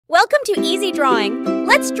Welcome to Easy Drawing.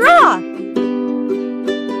 Let's draw!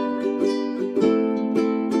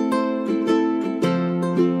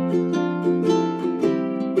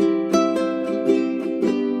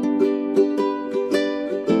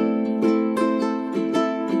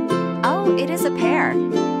 Oh, it is a pear.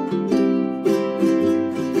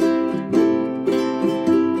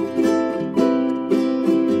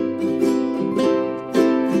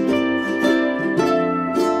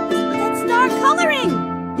 Let's start coloring!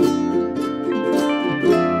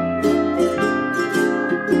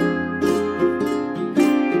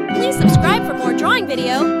 Please subscribe for more drawing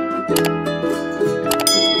video.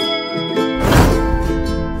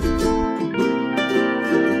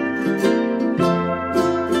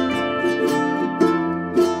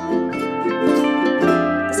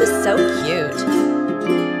 This is so cute.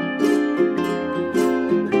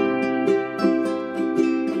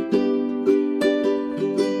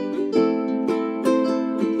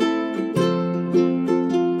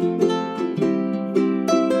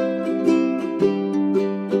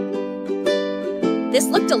 This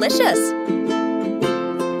looked delicious.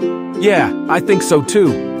 Yeah, I think so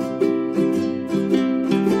too.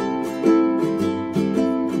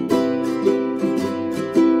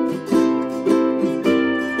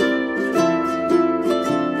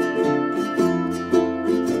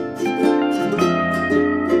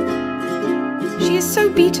 She is so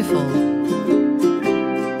beautiful.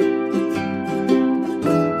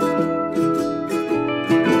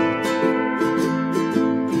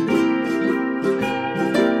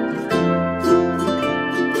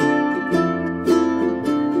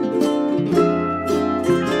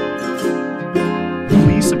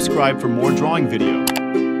 Please subscribe for more drawing video.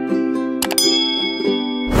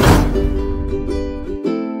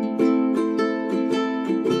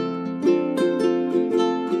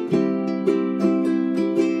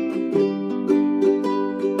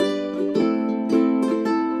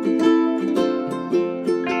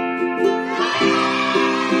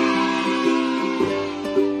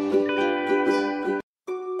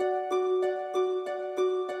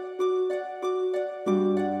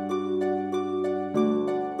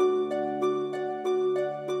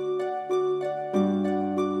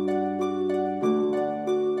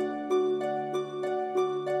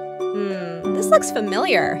 This looks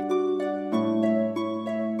familiar.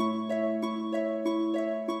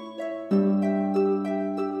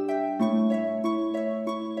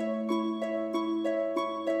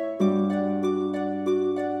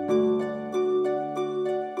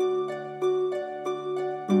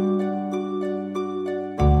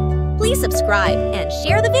 Please subscribe and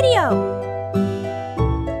share the video.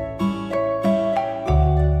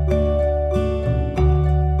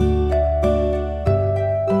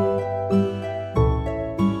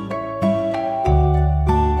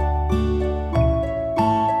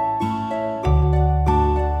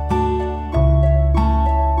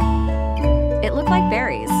 It looked like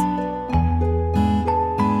berries.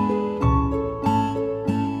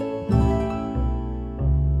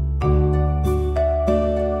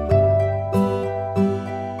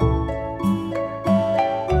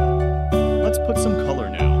 Let's put some color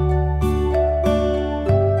now.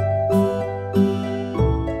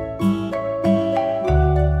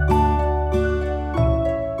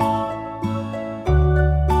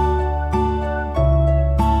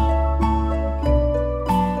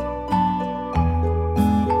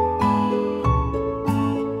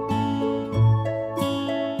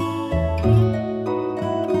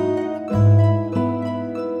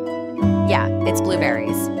 Yeah, it's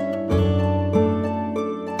blueberries.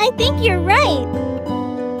 I think you're right.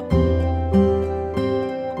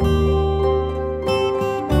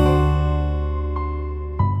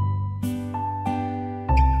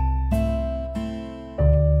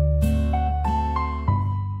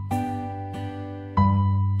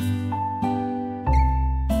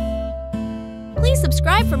 Please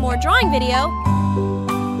subscribe for more drawing video.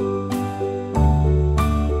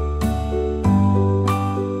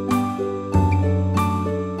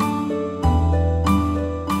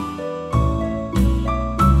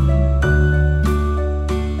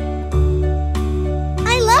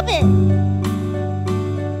 I love it.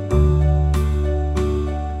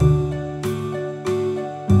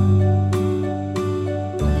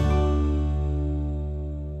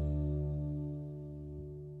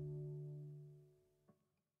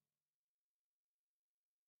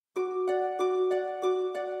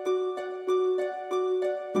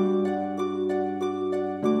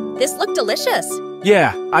 This looked delicious.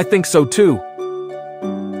 Yeah, I think so too.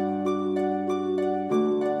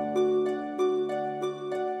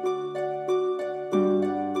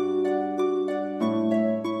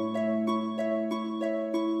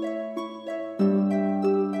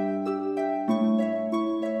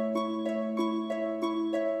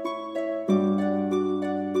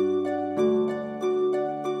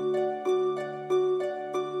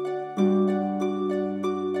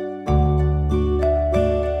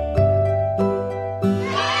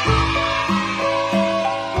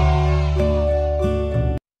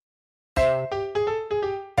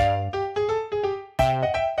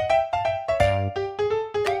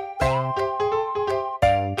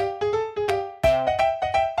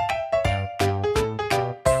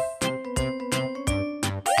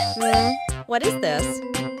 What is this?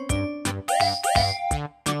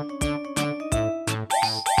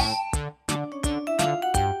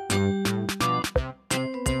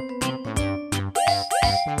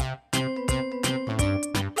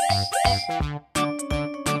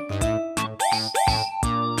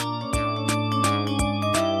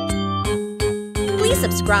 Please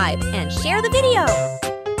subscribe and share the video.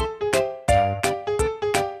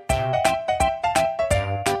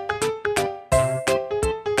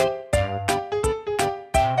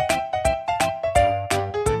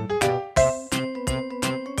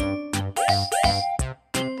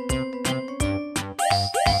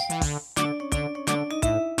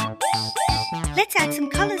 Let's add some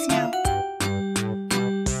colors now.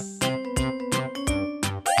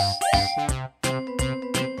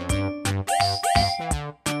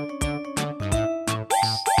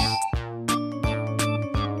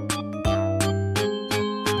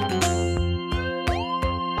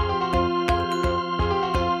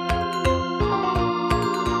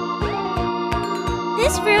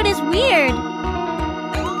 This fruit is weird.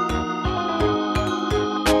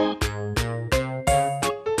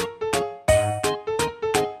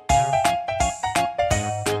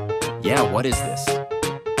 Yeah, what is this?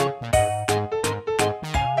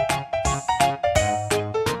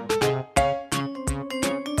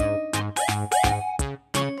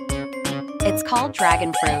 It's called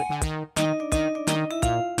dragon fruit.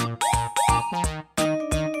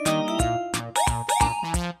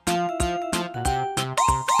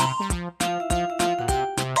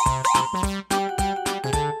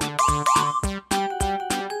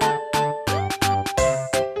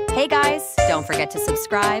 Hey guys, don't forget to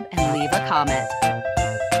subscribe and leave a comment.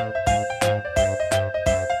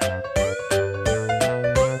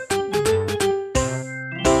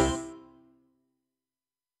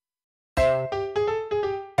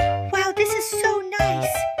 Wow, this is so nice.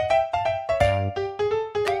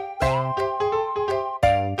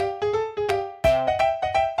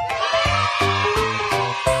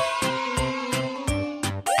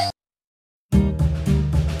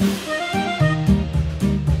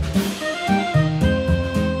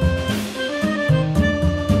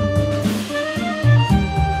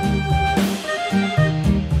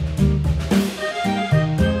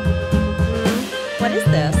 What is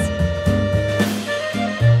this?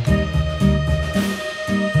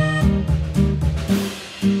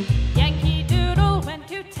 Yankee Doodle went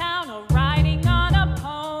to town riding on a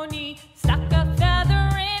pony, stuck a feather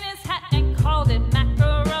in his hat and called it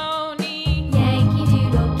macaroni. Yankee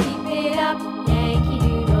Doodle, keep it up. Yankee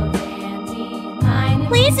Doodle dandy. Mind the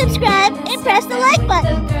Please music subscribe and press the like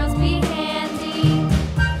button. The girls be handy.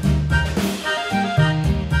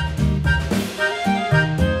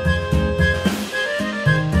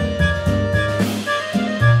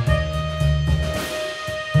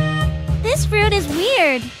 This fruit is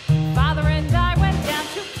weird. Father and I went down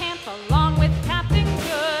to camp along with Captain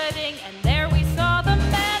Gooding, and there we saw the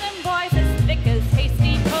men and boys as thick as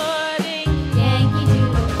hasty pudding. Yankee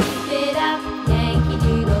Doodle, keep it up. Yankee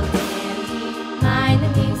Doodle dandy. Mind the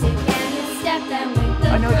music and the step, and with the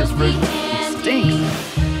I know this girls be fruit handy. stinks.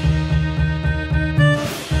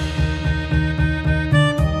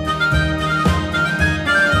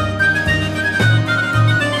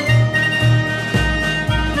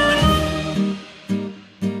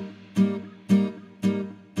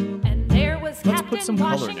 And there was Let's put some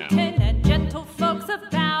Captain color now. Washington and gentle folks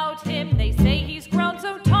about him. They say he's grown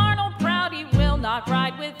so tarnal proud he will not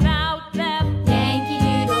ride without them. Yankee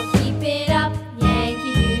Doodle, keep it up.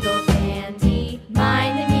 Yankee Doodle dandy.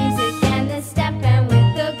 Mind the music and the step, and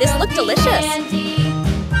with the This girls looked be delicious. handy.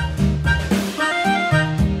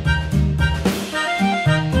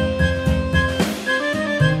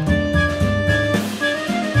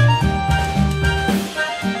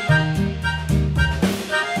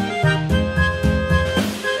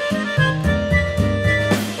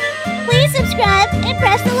 Please subscribe and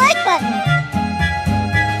press the like button.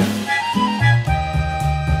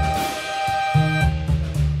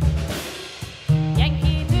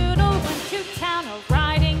 Yankee Doodle went to town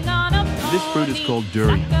riding on a pony. This fruit is called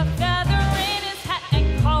durian. Stuck a feather in his hat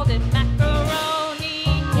and called it macaroni.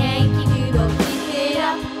 Yankee Doodle, keep it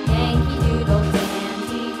up. Yankee Doodle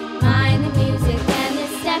dandy. Mind the music and the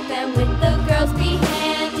step, and with the girls be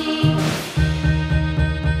handy.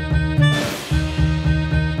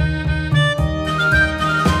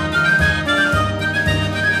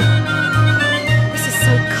 This is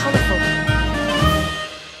so colorful.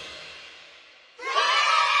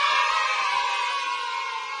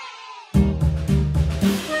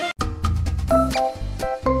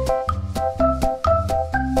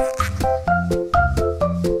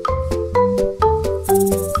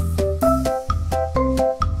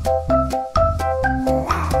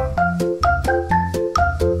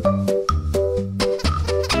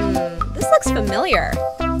 looks familiar.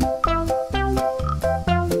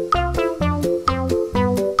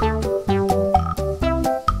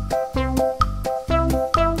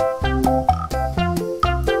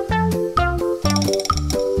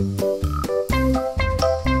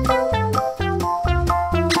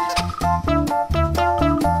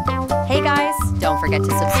 Hey guys, don't forget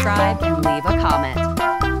to subscribe and leave a comment.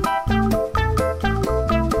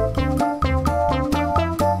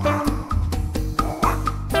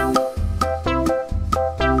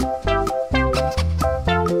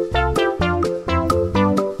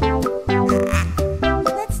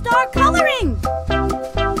 Let's start coloring.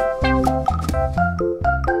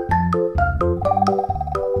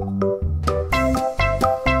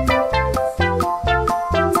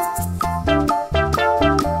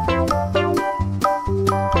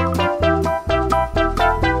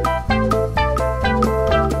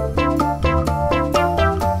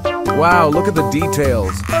 Wow, look at the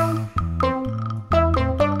details.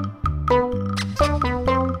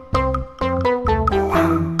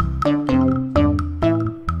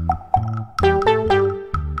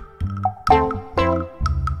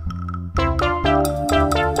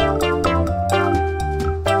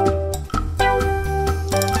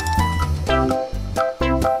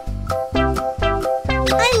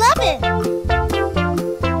 I love it.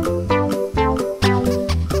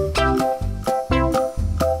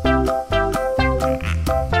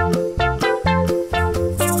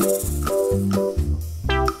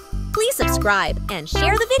 Please subscribe and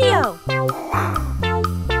share the video.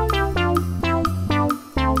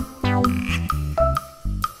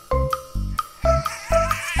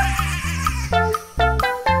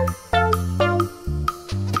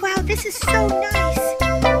 Wow, this is so nice.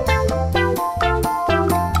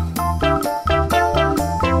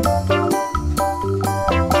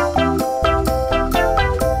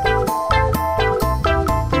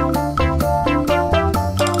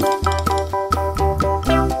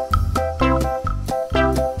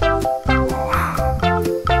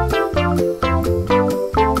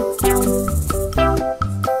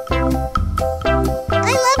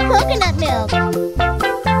 I love coconut milk.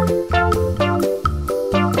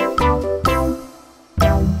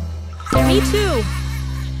 Me too.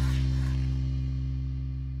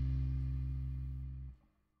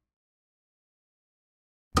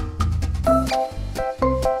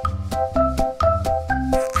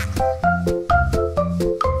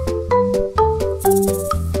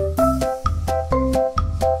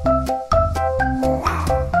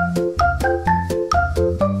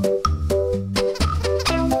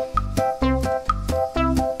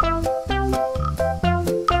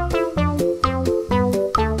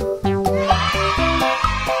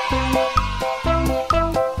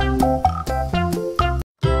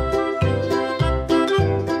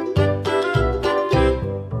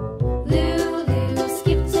 Lulu,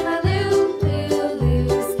 skip to my Lou.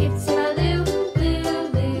 Lulu, skip to my Lou.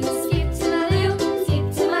 Lulu, skip to my Lou. Skip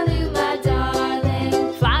to my Lou, my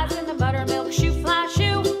darling. Flies in the buttermilk shoe, fly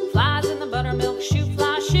shoe. Flies in the buttermilk shoe,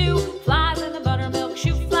 fly shoe. Flies in the buttermilk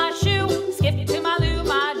shoe, fly shoe. Skip to my Lou,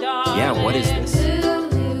 my darling. Yeah, what is this?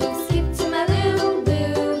 Lulu, skip to my Lou.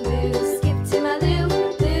 Lulu, skip to my Lou.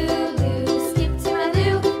 Lulu, skip to my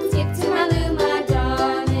Lou. Skip to my Lou, my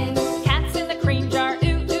darling. Cats in the cream jar, ooh,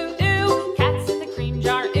 ooh, ooh. Cats in the cream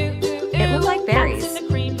jar, ooh, ooh, ooh. It looked like berries. Cats in the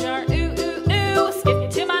cream jar, ooh, ooh, ooh. Skip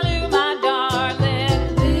to my Lou, my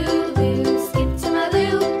darling. Lulu, skip to my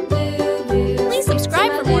Lou. Lulu, Please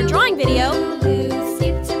subscribe for more drawing video. Lulu,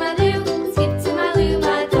 skip to my Lou. Skip to my Lou,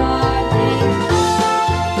 my darling.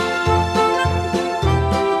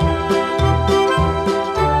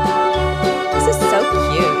 This is so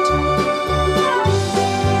cute.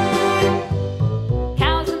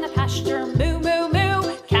 Cows in the pasture, moo, moo,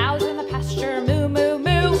 moo. Cows in the pasture, moo, moo,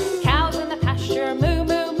 moo. Cows in the pasture, moo,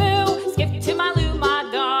 moo, moo. Skip to my Lou, my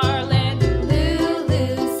darling.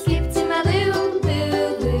 Lulu, skip to my Lou.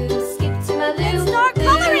 Lulu, skip to my Lou. Let's start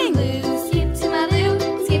coloring. Lulu, skip to my Lou.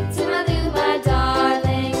 Skip to my Lou, my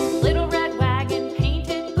darling. Little red wagon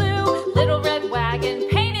painted blue. Little red wagon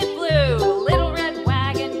painted blue. Little red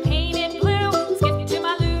wagon painted blue. Skip to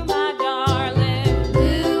my Lou, my darling.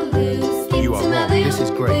 Lulu, skip You are to my wrong. Lou. This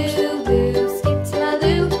is grapes. Lulu, skip to my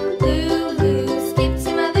Lou. Lulu, skip to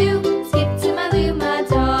my Lou. Skip to my Lou, my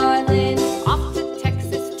darling. Off to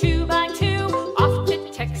Texas 2x2. Off to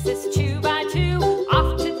Texas 2x2. Off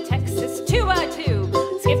to Texas 2x2.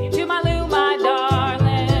 Skip to my Lou, my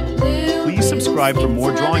darling. Please subscribe for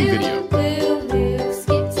more drawing video. Lulu,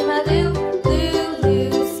 skip to my Lou.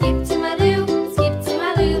 Lulu, skip to my Lou. Skip to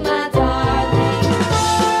my Lou, my darling.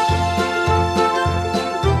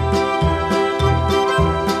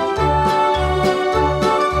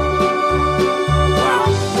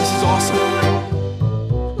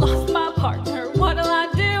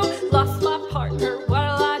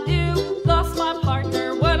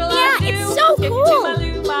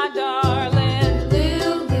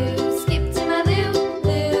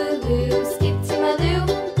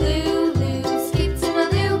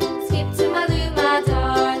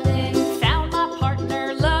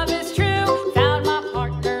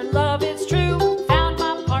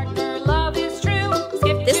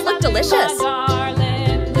 delicious.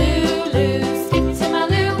 Darling Lulu, skip to my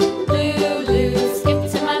Lou, Lulu, skip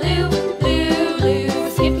to my Lou, Lulu,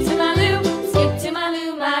 skip to my Lou, skip to my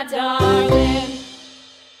Lou, my darling.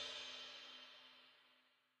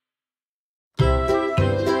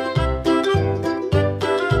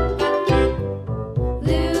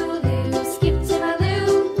 Lulu, skip to my Lou,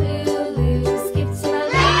 Lulu, skip to my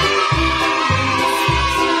Lou,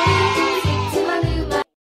 skip to my Lou, my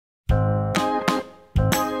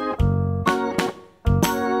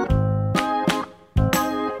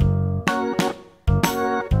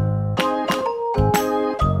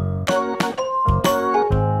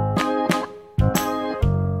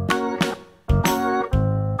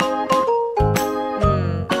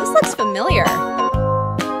This looks familiar.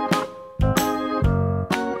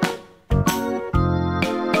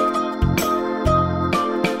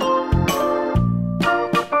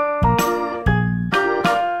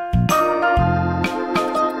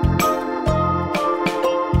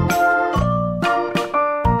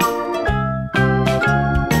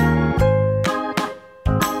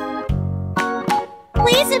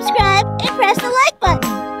 Please subscribe and press the like button.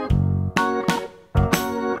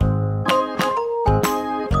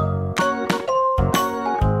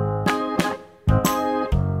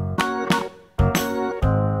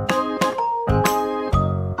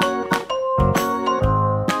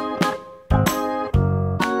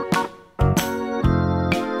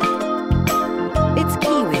 It's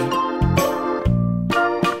kiwi.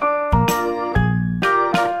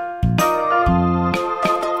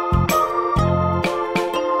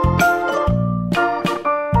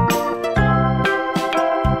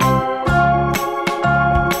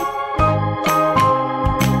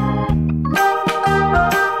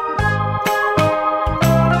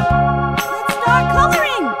 Let's start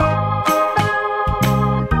coloring.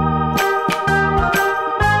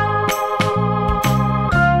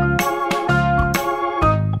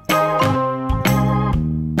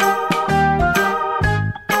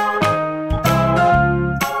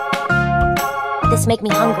 This make me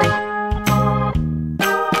hungry.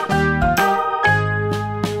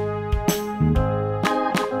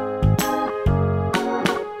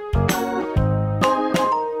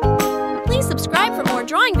 Please subscribe for more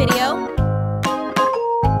drawing video.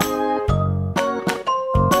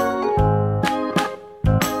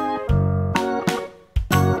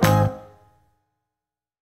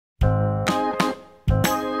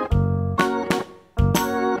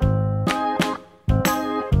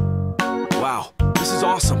 Wow, this is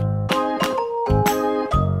awesome.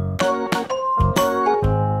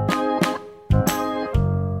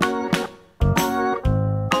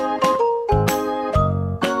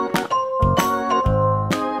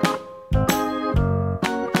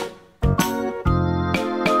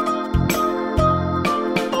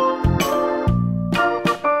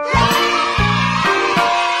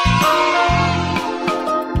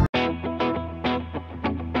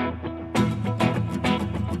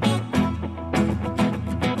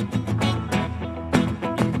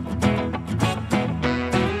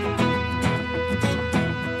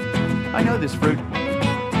 I know this fruit.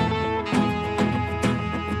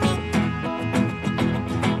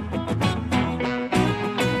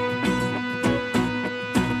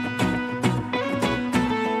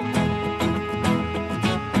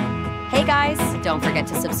 Hey guys, don't forget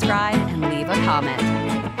to subscribe and leave a comment.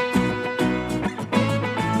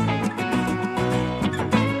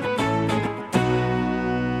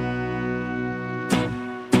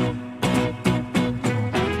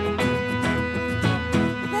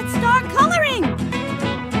 Let's start coloring.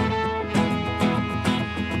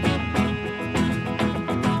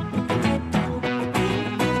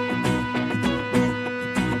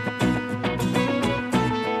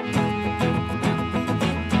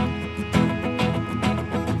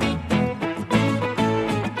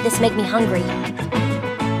 This make me hungry.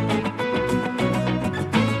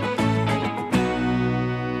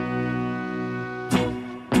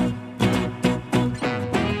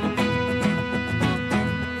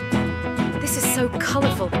 This is so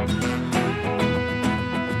colorful.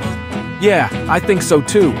 Yeah, I think so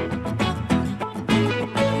too.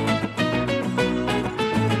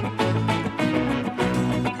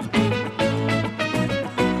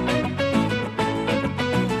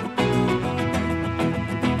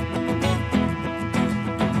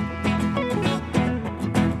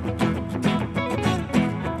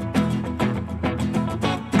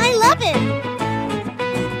 I love it.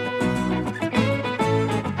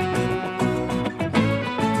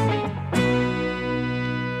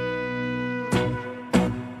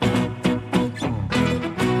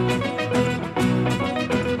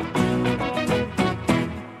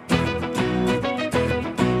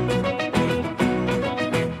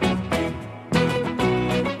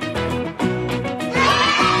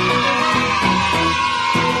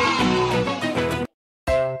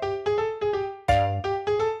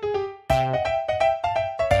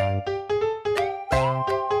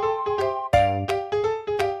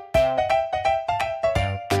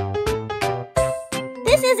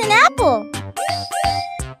 This is an apple.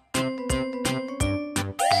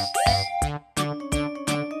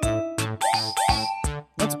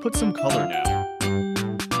 Let's put some color now.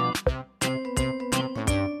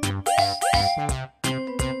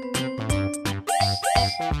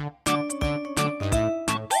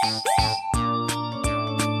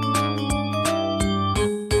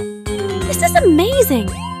 This is amazing!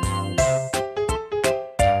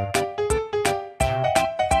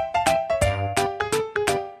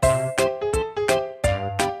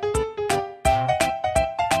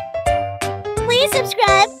 Please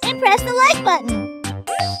subscribe and press the like button.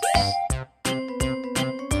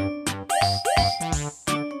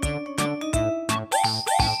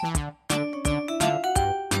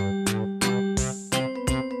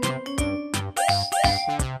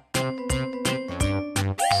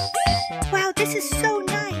 Wow, this is so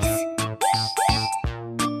nice.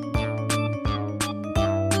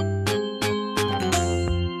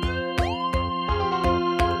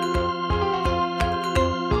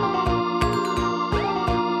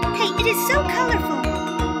 Hey, it is so colorful.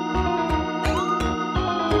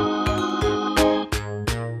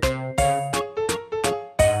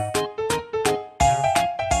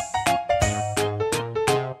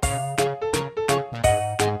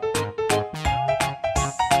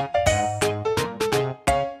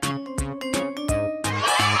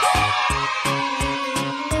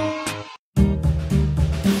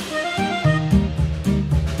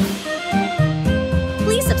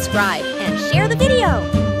 Please subscribe and share the video.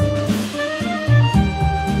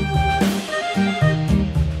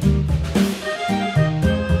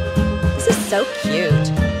 This is so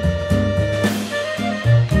cute.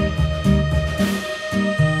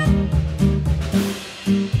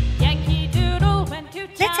 Yankee Doodle went to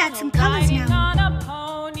town. Let's add some colors riding now. on a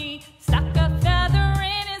pony, stuck a feather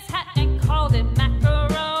in his hat and called it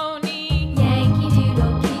macaroni. Yankee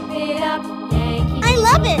Doodle, keep it up. Yankee I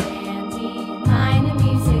love Doodle it. dandy. Mind the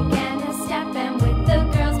music and the step, and with the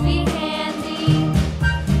girls be handy.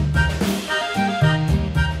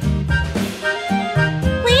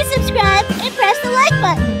 Please subscribe and press the like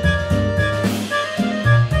button.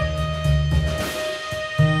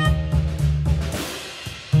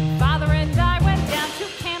 Father and I went down to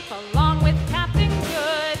camp along with Captain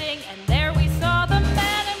Gooding, and there we saw the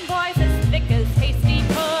men and boys as thick as hasty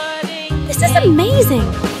pudding. This is amazing!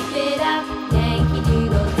 Keep it up, Yankee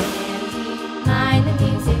Doodle dandy. Mind the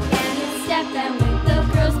music and the step, and with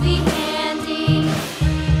the girls be handy.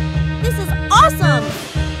 This is awesome!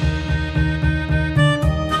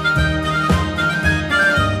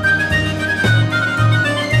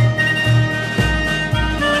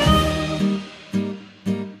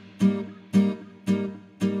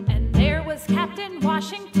 And there was Captain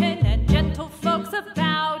Washington and gentle folks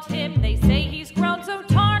about him. They say he's grown so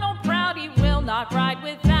tarnal proud he will not ride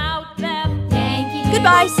without them. Yankee Doodle,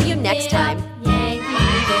 Goodbye, see you keep next it up, time. Yankee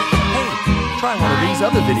Doodle Hey, try one of these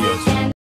other videos.